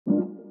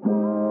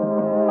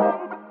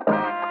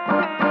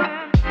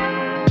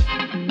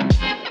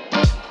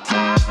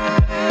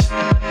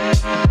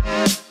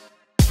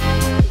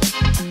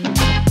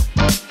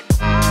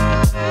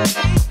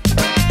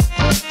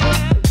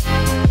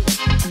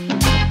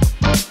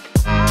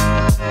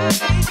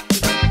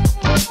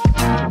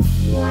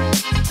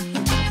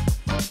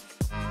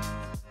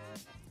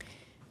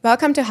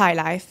Welcome to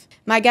HighLife.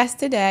 My guest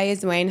today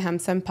is Wayne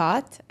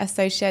Hempson-Putt,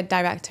 Associate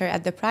Director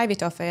at the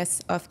Private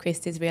Office of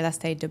Christie's Real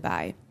Estate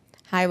Dubai.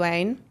 Hi,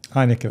 Wayne.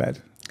 Hi,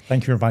 Nikolett.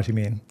 Thank you for inviting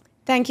me in.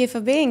 Thank you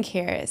for being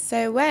here.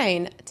 So,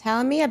 Wayne,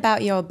 tell me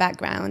about your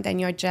background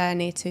and your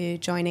journey to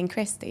joining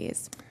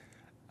Christie's.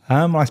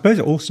 I suppose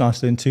it all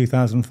started in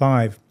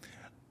 2005.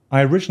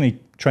 I originally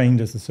trained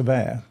as a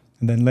surveyor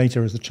and then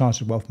later as a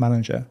chartered wealth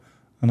manager.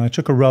 And I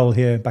took a role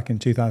here back in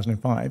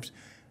 2005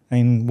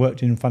 and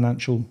worked in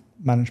financial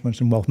management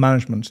and wealth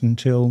management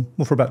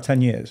for about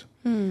 10 years.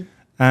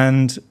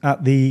 And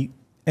at the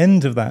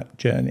end of that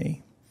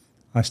journey,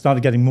 I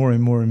started getting more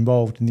and more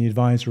involved in the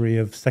advisory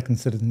of second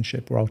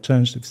citizenship or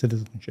alternative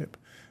citizenship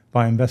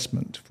by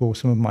investment for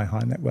some of my high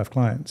net worth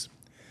clients.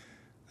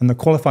 And the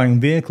qualifying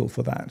vehicle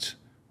for that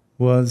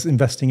was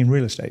investing in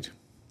real estate.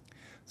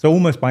 So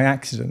almost by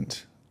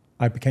accident,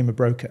 I became a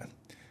broker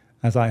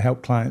as I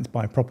helped clients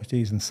buy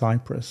properties in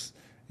Cyprus,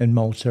 in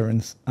Malta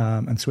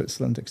and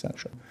Switzerland,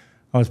 etc.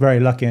 I was very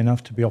lucky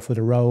enough to be offered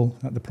a role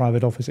at the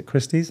private office at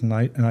Christie's, and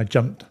I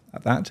jumped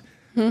at that.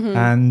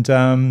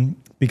 And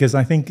because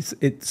I think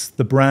it's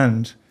the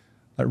brand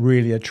that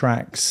really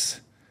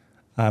attracts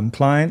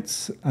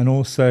clients, and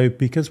also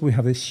because we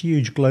have this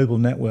huge global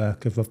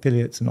network of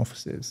affiliates and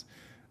offices,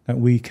 that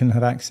we can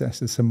have access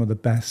to some of the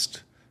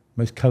best,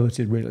 most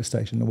coveted real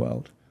estate in the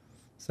world.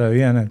 So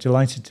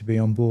delighted to be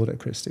on board at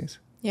Christie's.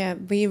 Yeah,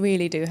 we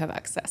really do have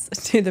access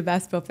to the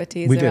best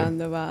properties around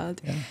the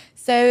world. Yeah.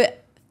 So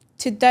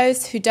to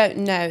those who don't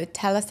know,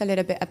 tell us a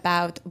little bit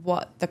about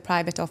what the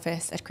private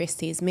office at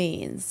Christie's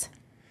means.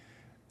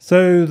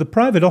 So the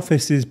private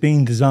office is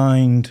being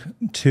designed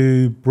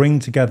to bring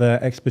together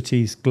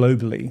expertise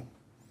globally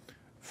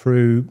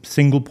through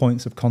single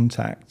points of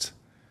contact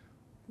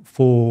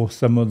for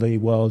some of the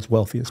world's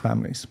wealthiest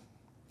families,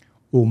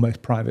 or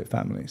most private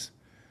families.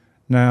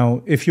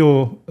 Now, if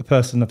you're a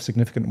person of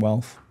significant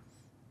wealth,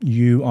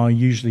 you are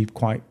usually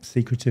quite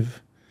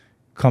secretive,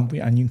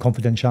 and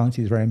confidentiality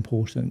is very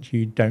important.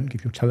 You don't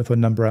give your telephone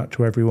number out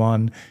to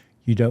everyone.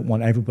 You don't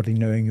want everybody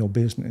knowing your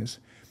business.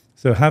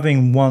 So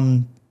having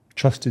one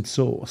trusted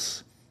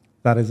source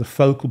that is a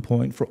focal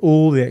point for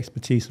all the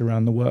expertise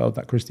around the world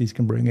that Christie's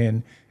can bring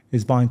in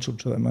is vital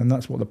to them, and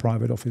that's what the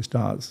private office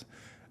does.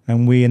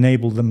 And we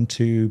enable them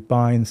to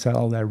buy and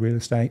sell their real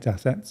estate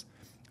assets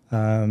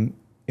in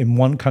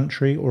one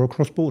country or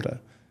across border.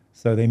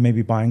 So they may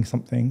be buying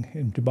something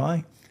in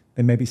Dubai,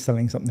 they may be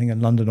selling something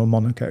in London or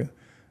Monaco,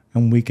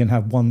 and we can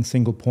have one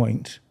single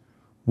point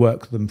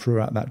work them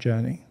throughout that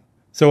journey.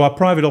 So our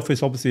private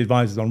office obviously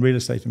advises on real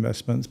estate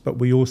investments, but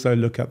we also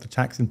look at the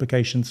tax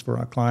implications for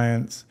our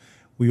clients.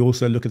 We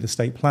also look at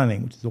estate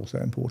planning, which is also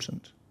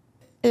important.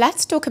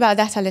 Let's talk about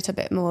that a little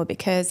bit more,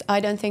 because I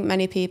don't think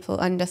many people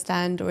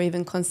understand or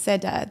even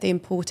consider the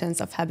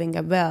importance of having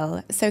a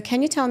will. So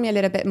can you tell me a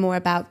little bit more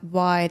about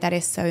why that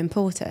is so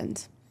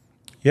important?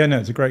 Yeah, no,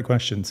 it's a great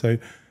question. So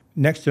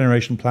next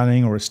generation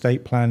planning or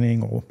estate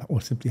planning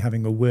or simply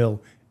having a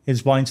will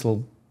is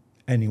vital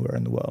anywhere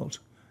in the world,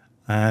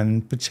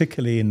 and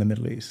particularly in the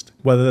Middle East,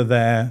 whether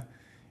they're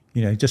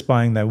just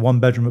buying their one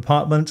bedroom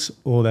apartment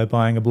or they're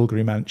buying a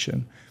Bulgari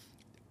mansion.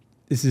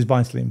 This is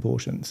vitally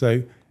important.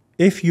 So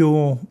if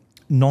you're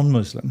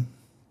non-Muslim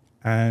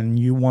and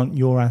you want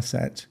your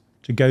asset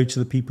to go to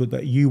the people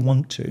that you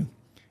want to,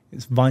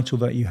 it's vital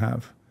that you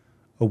have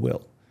a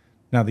will.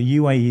 Now, the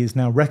UAE is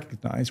now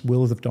recognized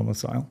wills of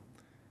domicile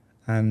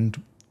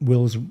and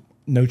wills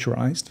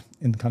notarized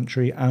in the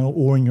country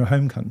or in your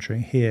home country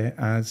here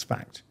as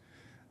fact.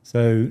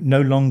 So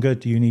no longer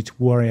do you need to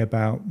worry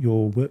about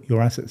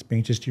your assets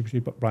being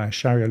distributed by a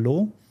Sharia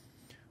law,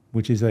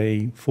 which is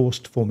a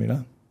forced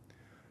formula.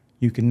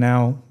 You can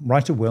now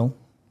write a will,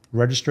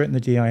 register it in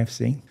the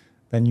DIFC,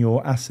 then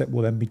your asset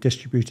will then be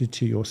distributed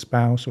to your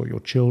spouse or your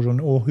children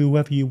or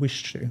whoever you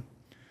wish to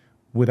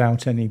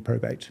without any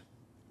probate.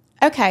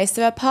 Okay,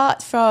 so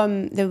apart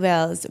from the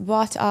wills,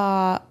 what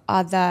are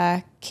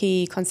other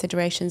key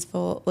considerations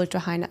for ultra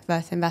high net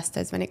worth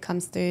investors when it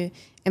comes to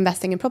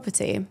investing in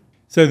property?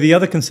 So the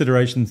other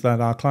considerations that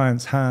our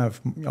clients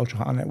have, ultra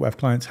high net worth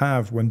clients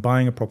have when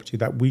buying a property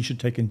that we should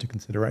take into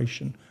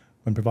consideration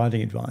when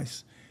providing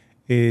advice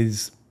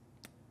is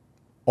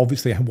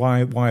obviously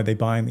why are they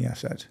buying the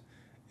asset?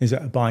 Is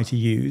it a buy to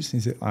use?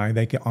 Are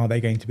they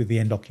going to be the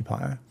end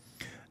occupier?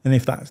 And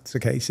if that's the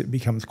case, it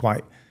becomes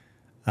quite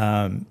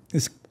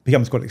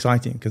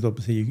exciting, because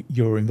obviously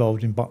you're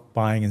involved in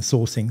buying and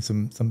sourcing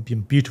some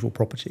beautiful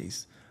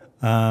properties,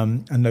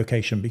 and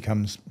location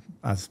becomes,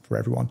 as for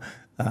everyone,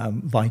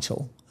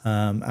 vital.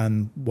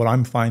 And what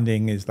I'm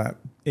finding is that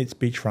it's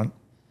beachfront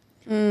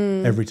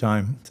every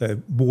time.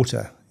 So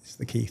water is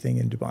the key thing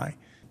in Dubai.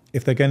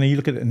 If they're going to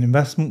look at an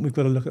investment, we've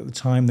got to look at the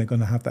time they're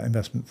going to have that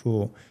investment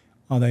for.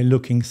 Are they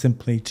looking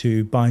simply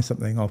to buy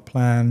something off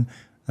plan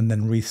and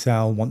then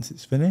resell once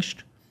it's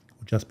finished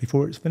or just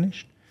before it's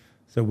finished?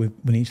 So we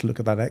need to look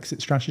at that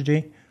exit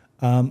strategy.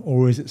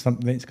 Or is it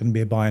something that's going to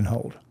be a buy and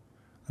hold?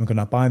 I'm going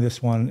to buy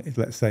this one,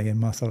 let's say in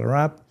Mas Al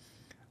Arab,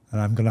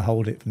 and I'm going to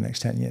hold it for the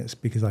next 10 years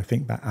because I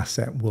think that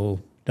asset will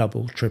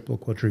double, triple,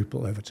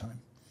 quadruple over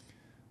time.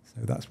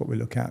 So that's what we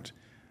look at.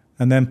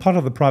 And then part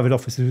of the private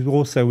office is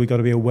also we've got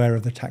to be aware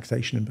of the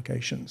taxation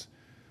implications,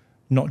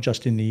 not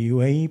just in the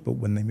UAE, but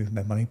when they move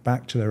their money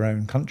back to their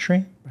own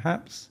country,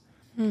 perhaps.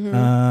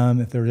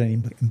 If there are any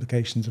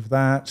implications of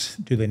that,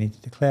 do they need to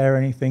declare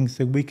anything?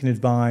 So we can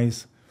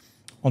advise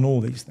on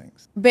all these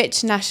things.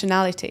 Which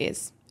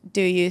nationalities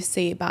do you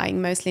see buying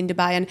mostly in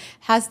Dubai, and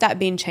has that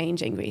been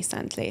changing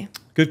recently?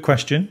 Good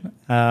question.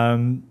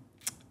 And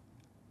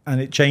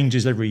it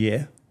changes every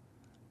year,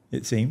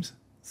 it seems.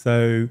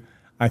 So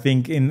I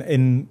think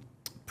in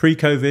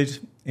pre-COVID,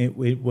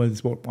 it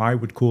was what I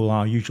would call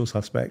our usual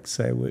suspects.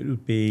 So it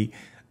would be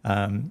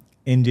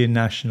Indian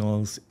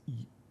nationals,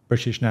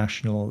 British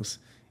nationals,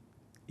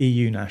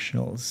 EU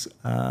nationals,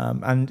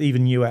 and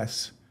even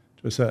US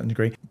to a certain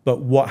degree. But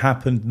what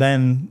happened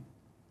then,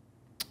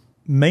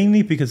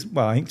 mainly because,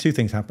 well, I think two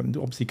things happened.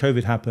 Obviously,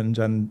 COVID happened,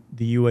 and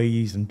the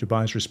UAE's and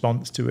Dubai's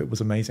response to it was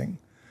amazing.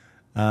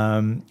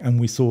 And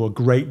we saw a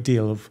great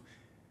deal of,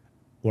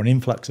 or an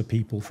influx of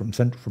people from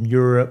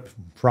Europe,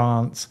 from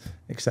France,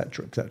 et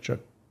cetera,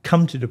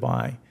 come to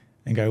Dubai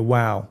and go,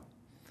 wow,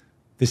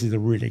 this is a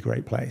really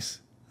great place.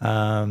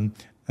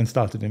 And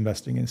started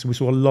investing in. So we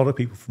saw a lot of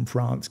people from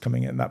France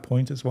coming in at that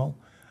point as well.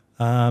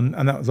 And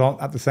that was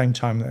at the same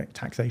time that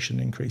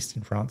taxation increased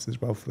in France as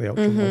well for the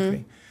ultra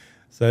wealthy.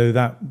 So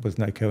that was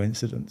no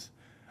coincidence.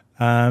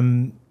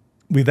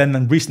 We then,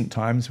 in recent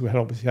times, we had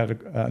obviously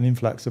had an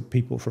influx of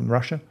people from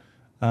Russia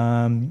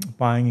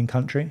buying in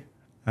country.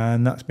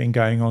 And that's been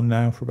going on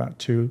now for about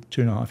two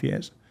and a half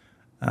years.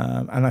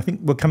 And I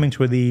think we're coming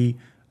to a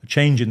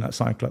change in that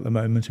cycle at the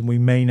moment, and we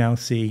may now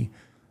see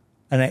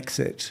an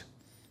exit.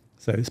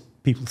 So it's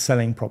people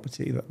selling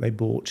property that they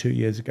bought 2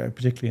 years ago,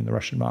 particularly in the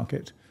Russian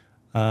market,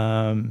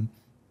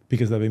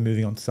 because they'll be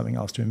moving on to something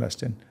else to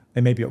invest in.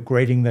 They may be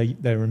upgrading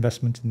their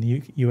investment in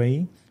the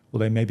UAE, or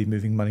they may be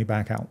moving money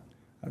back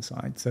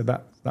outside. So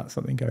that's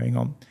something going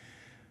on.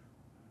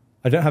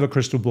 I don't have a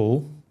crystal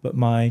ball, but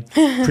my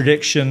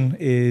prediction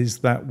is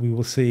that we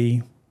will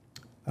see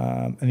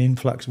an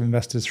influx of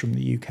investors from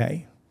the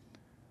UK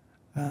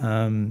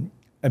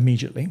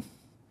immediately.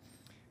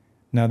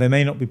 Now, they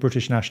may not be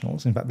British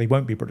nationals. In fact, they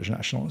won't be British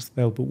nationals.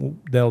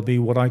 They'll be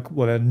what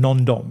are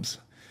non-DOMs.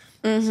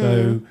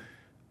 So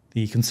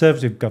the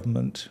Conservative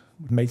government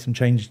made some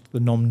changes to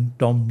the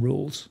non-DOM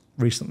rules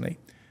recently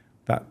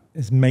that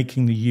is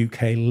making the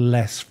UK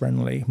less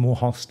friendly, more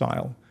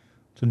hostile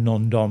to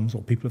non-DOMs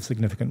or people of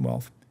significant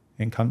wealth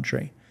in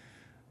country.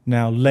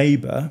 Now,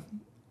 Labour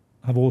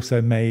have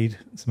also made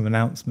some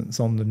announcements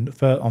on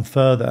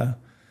further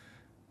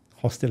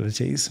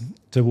hostilities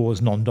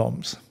towards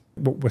non-DOMs.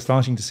 What we're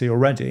starting to see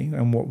already,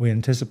 and what we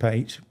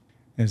anticipate,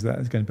 is that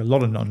there's going to be a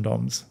lot of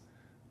non-DOMs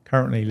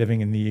currently living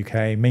in the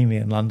UK, mainly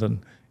in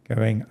London,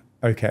 going,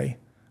 okay,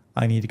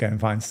 I need to go and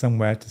find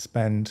somewhere to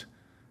spend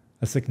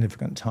a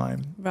significant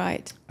time.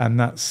 Right. And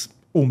that's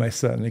almost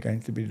certainly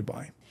going to be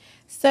Dubai.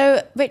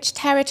 So which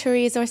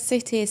territories or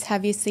cities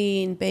have you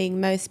seen being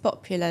most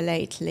popular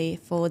lately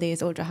for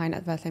these ultra high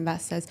net worth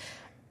investors,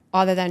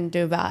 other than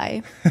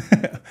Dubai?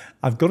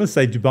 I've got to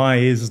say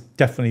Dubai is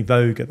definitely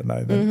vogue at the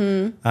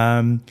moment.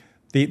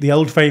 The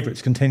old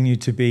favourites continue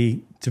to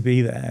be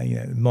there. You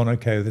know,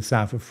 Monaco, the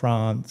south of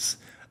France,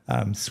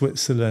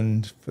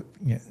 Switzerland,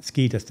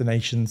 ski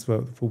destinations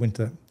for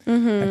winter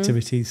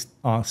activities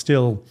are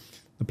still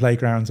the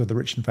playgrounds of the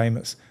rich and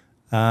famous.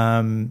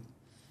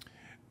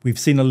 We've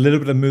seen a little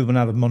bit of movement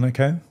out of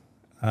Monaco.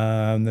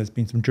 There's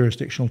been some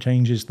jurisdictional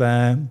changes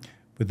there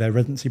with their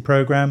residency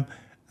program.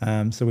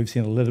 So we've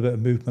seen a little bit of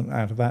movement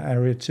out of that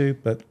area too.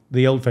 But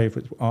the old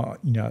favourites are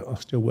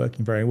still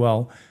working very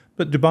well.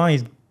 But Dubai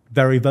is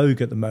very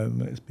vogue at the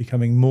moment. It's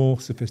becoming more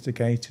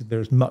sophisticated.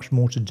 There's much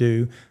more to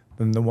do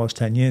than there was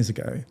 10 years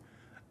ago.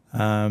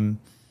 And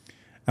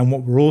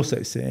what we're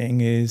also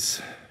seeing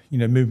is,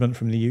 movement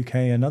from the UK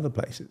and other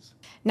places.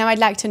 Now, I'd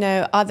like to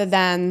know, other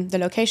than the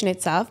location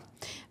itself,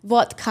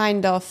 what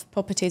kind of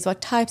properties,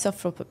 what types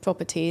of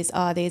properties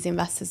are these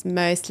investors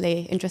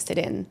mostly interested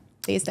in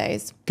these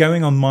days?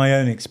 Going on my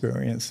own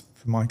experience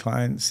for my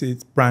clients,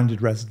 it's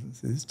branded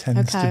residences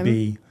tends to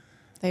be...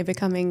 They're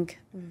becoming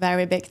a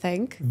very big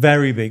thing.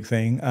 Very big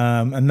thing.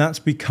 And that's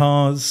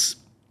because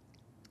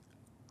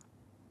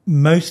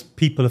most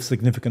people of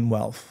significant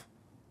wealth,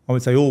 I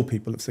would say all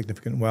people of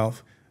significant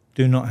wealth,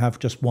 do not have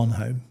just one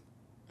home.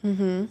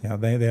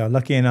 They are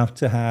lucky enough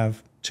to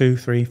have 2,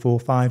 3, 4,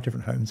 5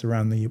 different homes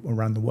around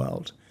the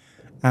world.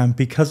 And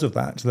because of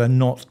that, they're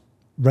not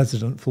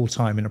resident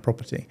full-time in a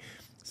property.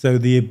 So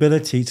the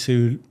ability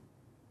to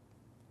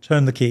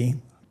turn the key,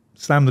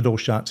 slam the door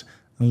shut,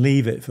 and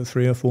leave it for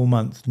 3 or 4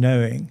 months,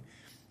 knowing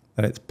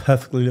that it's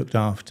perfectly looked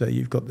after,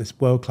 you've got this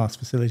world-class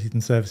facilities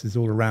and services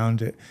all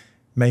around it,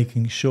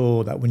 making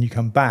sure that when you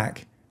come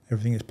back,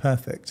 everything is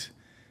perfect,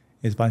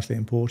 is vitally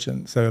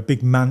important. So a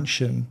big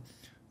mansion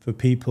for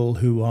people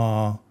who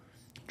are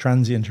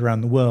transient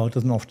around the world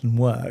doesn't often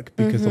work,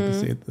 because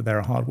obviously they're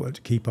a hard work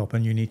to keep up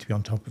and you need to be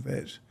on top of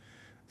it.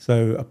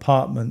 So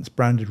apartments,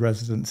 branded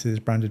residences,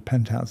 branded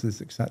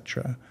penthouses,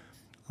 etc.,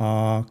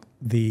 are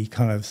the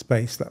kind of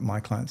space that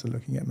my clients are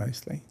looking at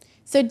mostly.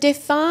 So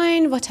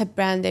define what a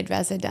branded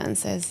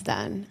residence is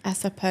then,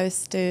 as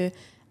opposed to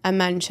a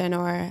mansion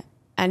or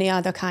any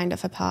other kind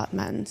of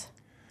apartment.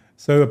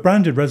 So a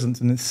branded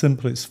residence in its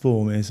simplest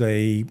form is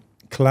a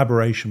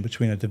collaboration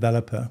between a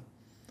developer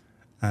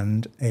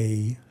and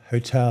a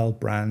hotel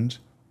brand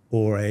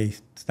or a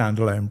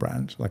standalone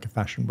brand, like a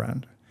fashion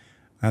brand.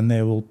 And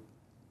they will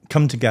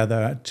come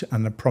together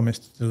and promise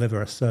to deliver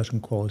a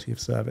certain quality of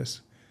service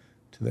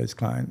to those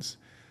clients.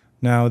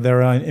 Now,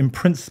 there are in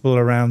principle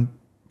around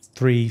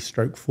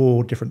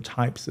 3-4 different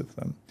types of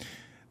them.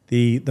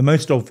 The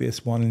most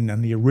obvious one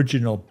and the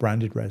original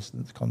branded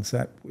residence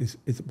concept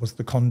was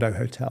the condo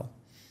hotel.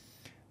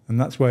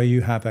 And that's where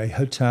you have a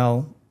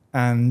hotel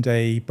and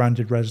a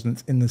branded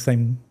residence in the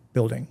same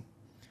building.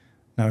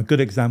 Now, a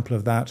good example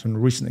of that, and a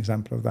recent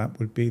example of that,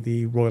 would be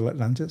the Royal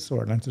Atlantis,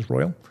 or Atlantis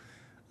Royal,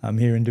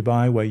 here in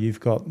Dubai, where you've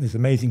got this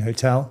amazing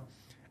hotel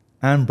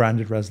and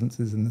branded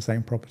residences in the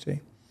same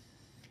property.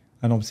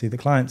 And obviously the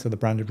clients of the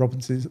branded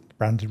residences,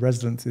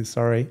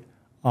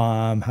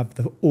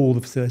 have all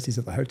the facilities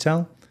of the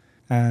hotel,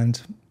 and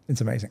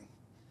it's amazing.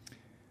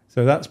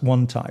 So that's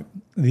one type.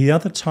 The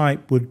other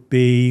type would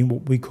be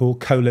what we call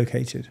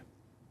co-located.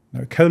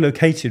 Now,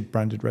 co-located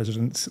branded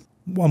residence,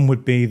 one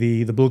would be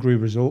the Bulgari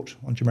Resort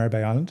on Jumeirah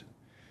Bay Island.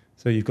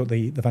 So you've got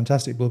the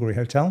fantastic Bulgari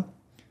Hotel,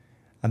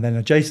 and then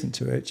adjacent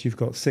to it, you've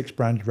got 6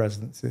 branded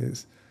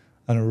residences,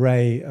 an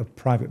array of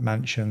private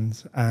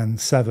mansions,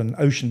 and 7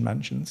 ocean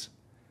mansions,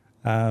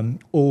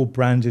 all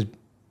branded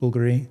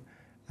Bulgari.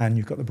 And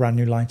you've got the brand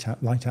new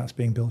lighthouse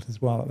being built as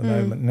well at the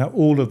moment. Now,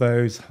 all of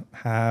those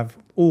have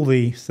all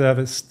the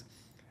service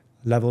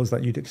levels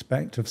that you'd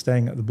expect of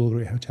staying at the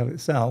Bulgari Hotel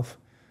itself,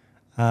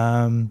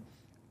 and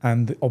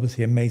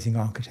obviously amazing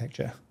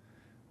architecture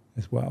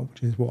as well,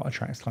 which is what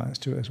attracts clients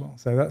to it as well.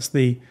 So that's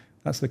the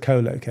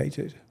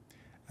co-located.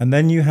 And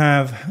then you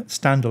have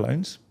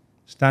standalones.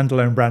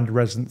 Standalone branded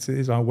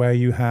residences are where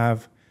you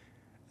have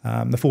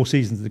the Four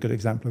Seasons is a good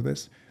example of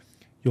this.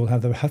 You'll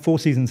have the Four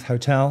Seasons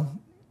Hotel,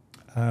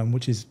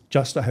 which is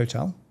just a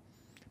hotel.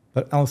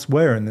 But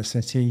elsewhere in the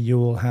city,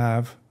 you'll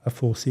have a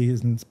Four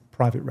Seasons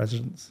private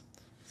residence,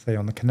 say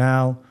on the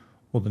canal,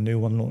 or the new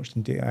one launched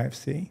in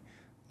DIFC.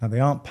 Now, they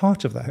aren't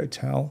part of the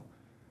hotel,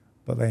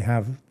 but they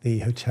have the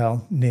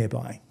hotel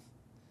nearby.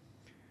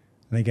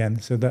 And again,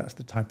 so that's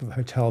the type of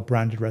hotel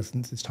branded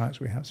residences types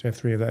we have. So we have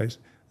 3 of those.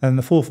 And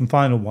the fourth and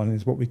final one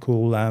is what we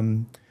call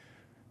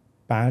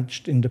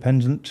badged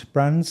independent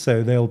brands.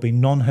 So they'll be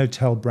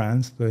non-hotel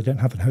brands. They don't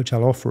have a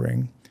hotel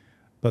offering,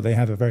 but they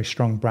have a very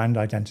strong brand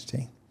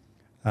identity.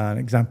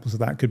 Examples of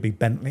that could be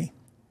Bentley,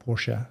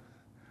 Porsche,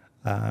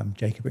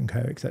 Jacob & Co.,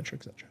 etc.,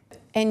 etc.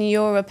 In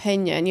your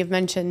opinion, you've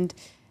mentioned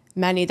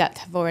many that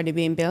have already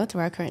been built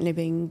or are currently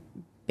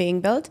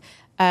being built.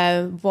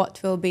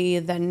 What will be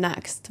the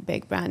next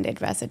big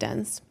branded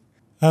residence?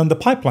 The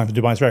pipeline for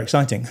Dubai is very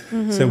exciting.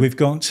 Mm-hmm. So we've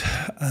got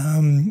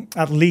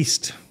at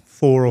least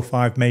 4 or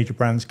 5 major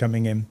brands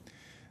coming in.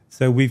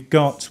 So we've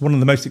got one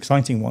of the most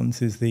exciting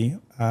ones is the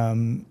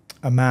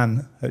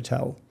Amman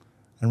Hotel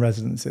and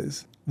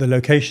Residences. The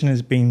location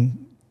has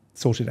been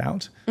sorted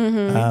out.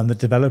 Mm-hmm. The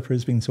developer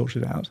has been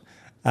sorted out.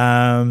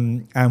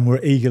 And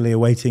we're eagerly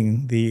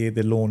awaiting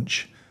the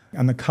launch.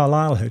 And the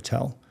Carlisle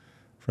Hotel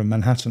from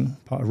Manhattan,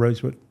 part of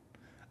Rosewood,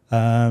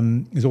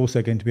 is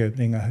also going to be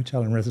opening a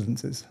hotel and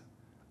residences,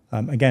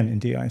 again in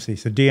DIFC.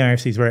 So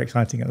DIFC is very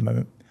exciting at the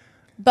moment.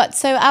 But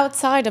so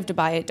outside of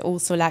Dubai, I'd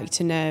also like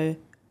to know,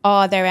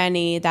 are there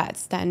any that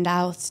stand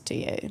out to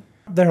you?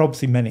 There are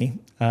obviously many.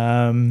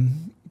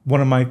 One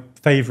of my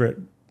favourite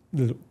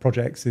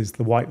projects is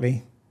the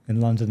Whiteley in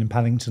London, in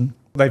Paddington.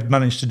 What they've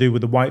managed to do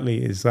with the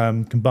Whiteley is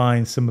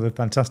combine some of the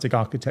fantastic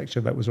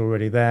architecture that was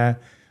already there,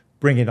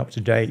 bring it up to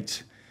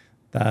date.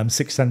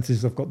 6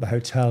 Senses have got the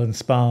hotel and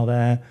spa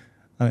there,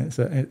 and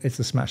it's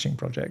a smashing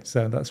project.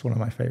 So that's one of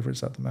my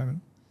favourites at the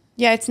moment.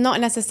 Yeah, it's not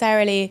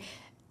necessarily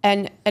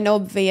an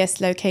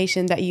obvious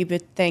location that you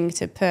would think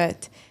to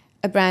put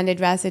a branded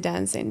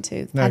residence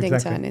into Paddington. No,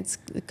 exactly. It's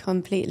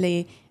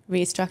completely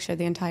restructured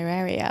the entire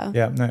area.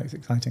 Yeah, no, it's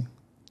exciting.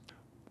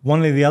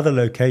 One of the other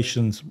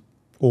locations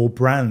or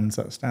brands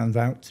that stands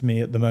out to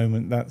me at the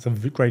moment that's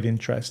of great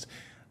interest,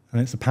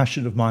 and it's a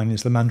passion of mine,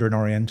 is the Mandarin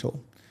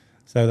Oriental.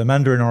 So the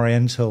Mandarin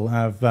Oriental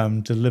have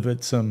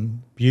delivered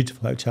some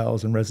beautiful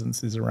hotels and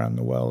residences around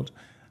the world.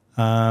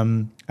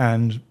 And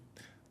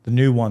the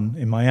new one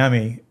in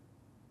Miami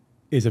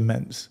is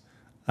immense.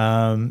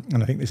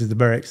 And I think this is a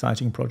very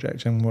exciting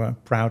project, and we're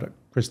proud at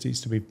Christie's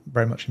to be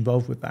very much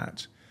involved with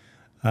that.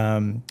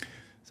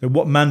 So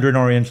what Mandarin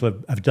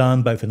Oriental have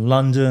done, both in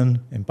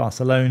London, in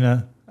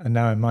Barcelona, and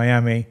now in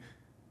Miami,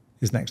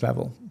 is next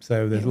level.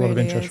 So there's a lot of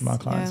interest from our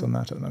clients on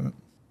that at the moment.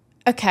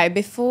 Okay,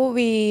 before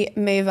we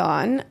move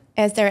on,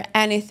 is there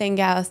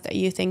anything else that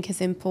you think is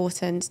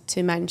important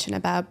to mention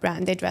about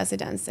branded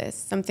residences?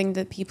 Something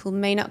that people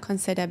may not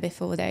consider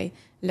before they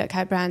look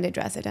at branded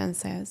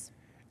residences?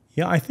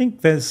 Yeah, I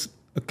think there's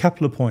a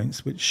couple of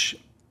points which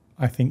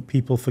I think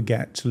people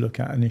forget to look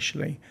at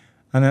initially,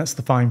 and that's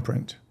the fine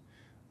print.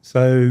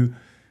 So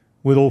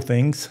with all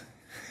things,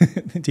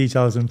 the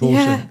detail is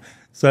important. Yeah.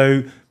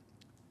 So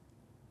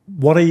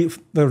what are you?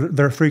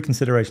 There are three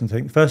considerations. I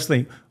think.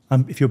 Firstly,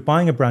 if you're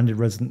buying a branded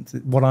residence,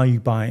 what are you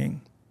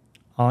buying?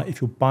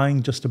 If you're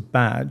buying just a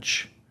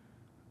badge,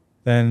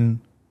 then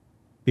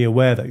be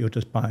aware that you're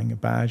just buying a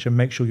badge and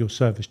make sure your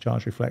service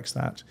charge reflects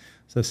that.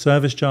 So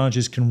service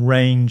charges can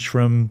range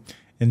from,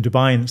 in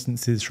Dubai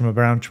instances, from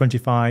around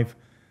 25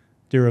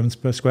 dirhams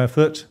per square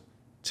foot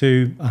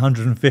to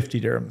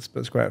 150 dirhams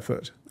per square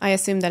foot. I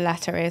assume the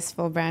latter is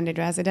for branded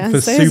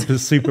residences. For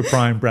super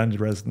prime branded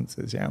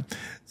residences, yeah.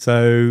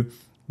 So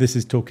this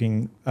is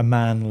talking a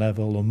man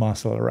level or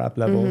Marcel Arab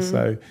level,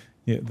 so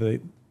the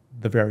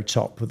very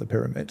top of the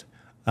pyramid.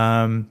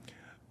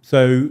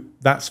 So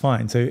that's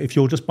fine. So if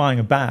you're just buying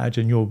a badge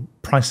and your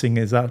pricing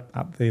is at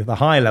the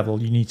high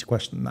level, you need to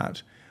question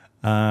that.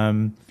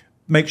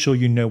 Make sure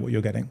you know what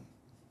you're getting,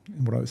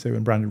 what I would say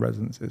in branded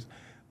residences.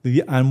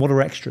 And what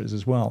are extras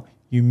as well.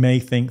 You may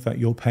think that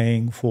you're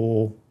paying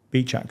for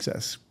beach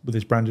access with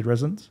this branded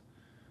residence,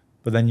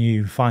 but then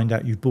you find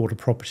out you've bought a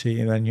property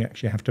and then you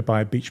actually have to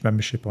buy a beach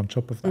membership on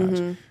top of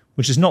that,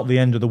 which is not the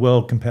end of the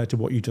world compared to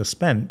what you just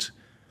spent,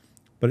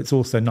 but it's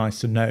also nice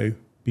to know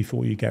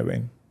before you go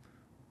in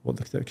what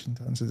the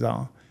circumstances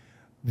are.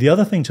 The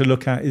other thing to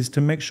look at is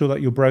to make sure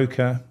that your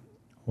broker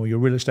or your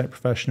real estate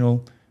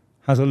professional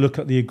has a look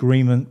at the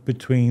agreement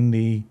between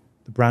the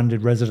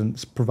branded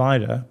residence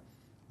provider,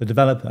 the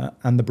developer,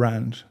 and the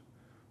brand.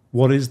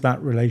 What is that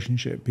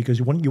relationship?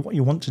 Because what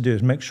you want to do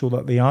is make sure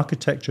that the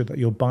architecture that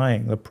you're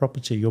buying, the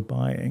property you're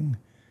buying,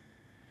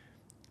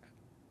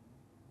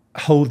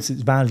 holds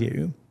its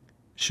value.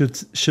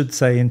 Should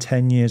say in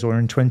 10 years or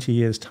in 20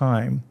 years'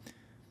 time,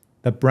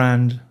 the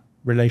brand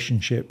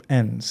relationship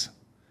ends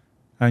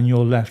and you're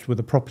left with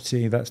a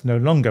property that's no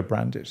longer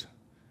branded.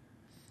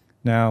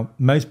 Now,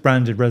 most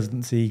branded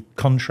residency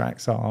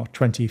contracts are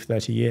 20,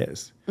 30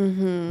 years,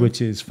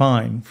 which is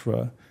fine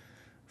for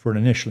an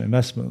initial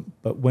investment.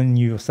 But when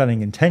you're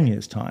selling in 10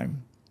 years'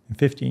 time, in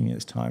 15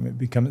 years' time,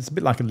 it's a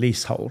bit like a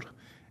leasehold.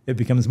 It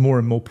becomes more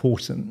and more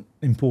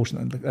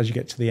important as you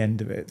get to the end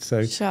of it.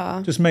 So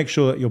just make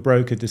sure that your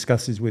broker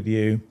discusses with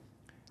you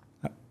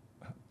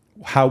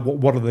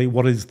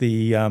what is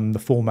the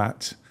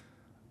format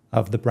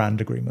of the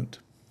brand agreement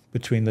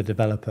between the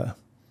developer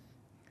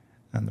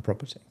and the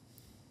property.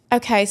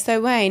 Okay, so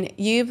Wayne,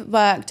 you've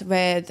worked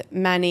with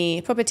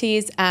many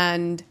properties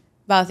and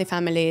wealthy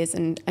families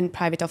and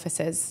private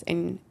offices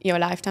in your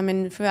lifetime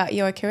and throughout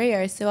your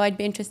career. So I'd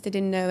be interested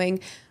in knowing,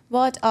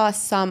 what are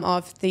some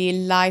of the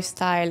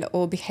lifestyle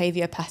or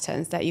behavior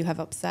patterns that you have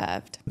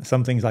observed?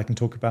 Some things I can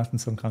talk about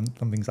and some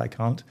things I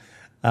can't.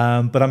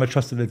 But I'm a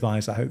trusted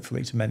advisor,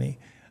 hopefully, to many.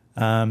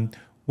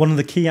 One of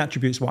the key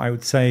attributes, what I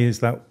would say, is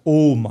that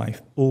all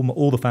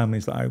the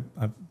families that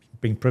I've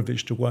been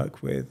privileged to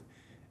work with,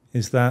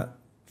 is that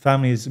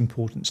family is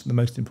important, the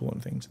most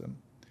important thing to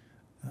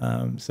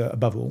them. So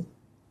above all,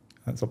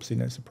 that's obviously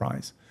no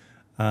surprise.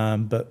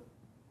 But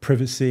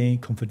privacy,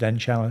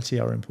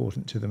 confidentiality are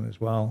important to them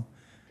as well.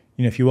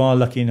 You know, if you are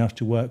lucky enough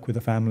to work with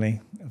a family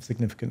of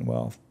significant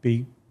wealth,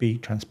 be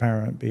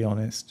transparent, be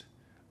honest.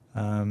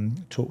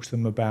 Talk to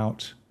them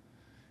about,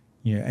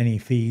 you know, any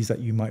fees that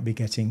you might be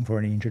getting for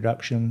any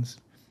introductions.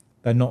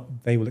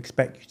 They will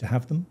expect you to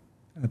have them,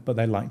 but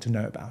they like to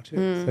know about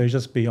it. So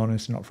just be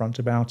honest and upfront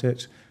about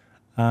it.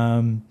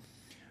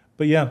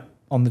 But yeah,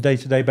 on the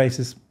day-to-day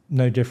basis,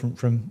 no different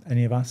from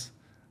any of us.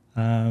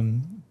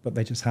 But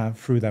they just have,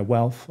 through their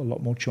wealth, a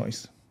lot more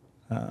choice.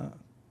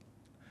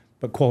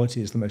 But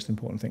quality is the most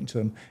important thing to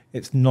them.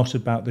 It's not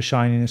about the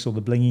shininess or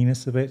the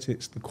blinginess of it.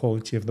 It's the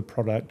quality of the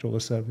product or the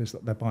service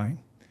that they're buying.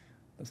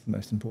 That's the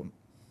most important.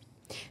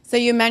 So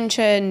you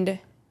mentioned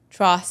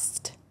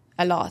trust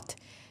a lot.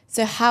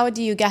 So how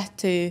do you get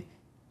to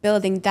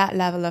building that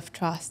level of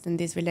trust in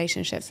these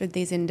relationships with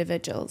these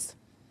individuals?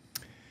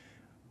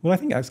 Well, I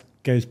think that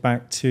goes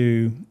back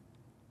to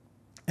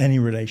any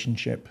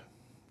relationship,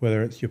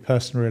 whether it's your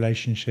personal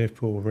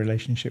relationship or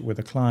relationship with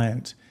a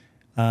client,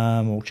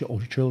 or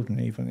children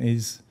even,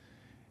 is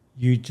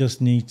you just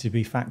need to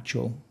be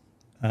factual,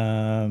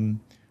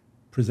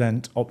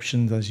 present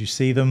options as you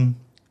see them,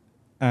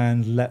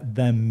 and let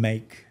them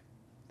make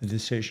the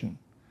decision,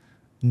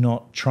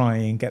 not try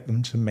and get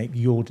them to make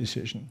your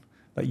decision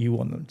that you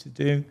want them to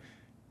do.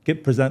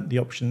 Present the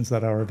options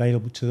that are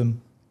available to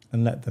them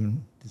and let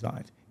them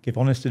decide. Give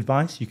honest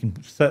advice. You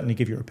can certainly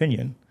give your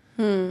opinion,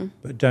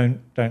 but don't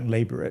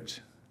labour it.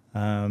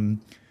 And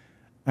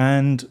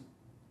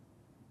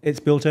it's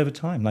built over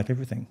time, like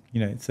everything, you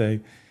know. So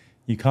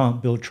you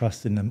can't build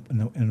trust in a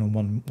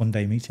one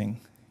day meeting.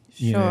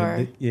 You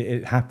know,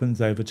 it happens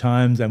over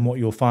time, and what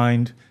you'll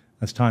find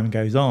as time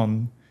goes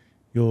on,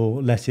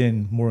 you're let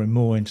in more and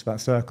more into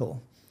that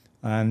circle,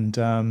 and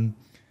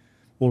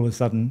all of a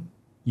sudden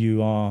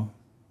you are,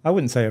 I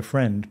wouldn't say a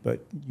friend,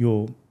 but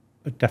you're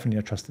definitely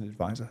a trusted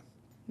advisor.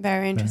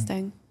 Very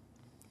interesting.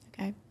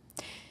 Okay.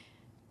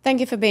 Thank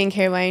you for being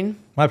here, Wayne.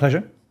 My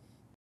pleasure.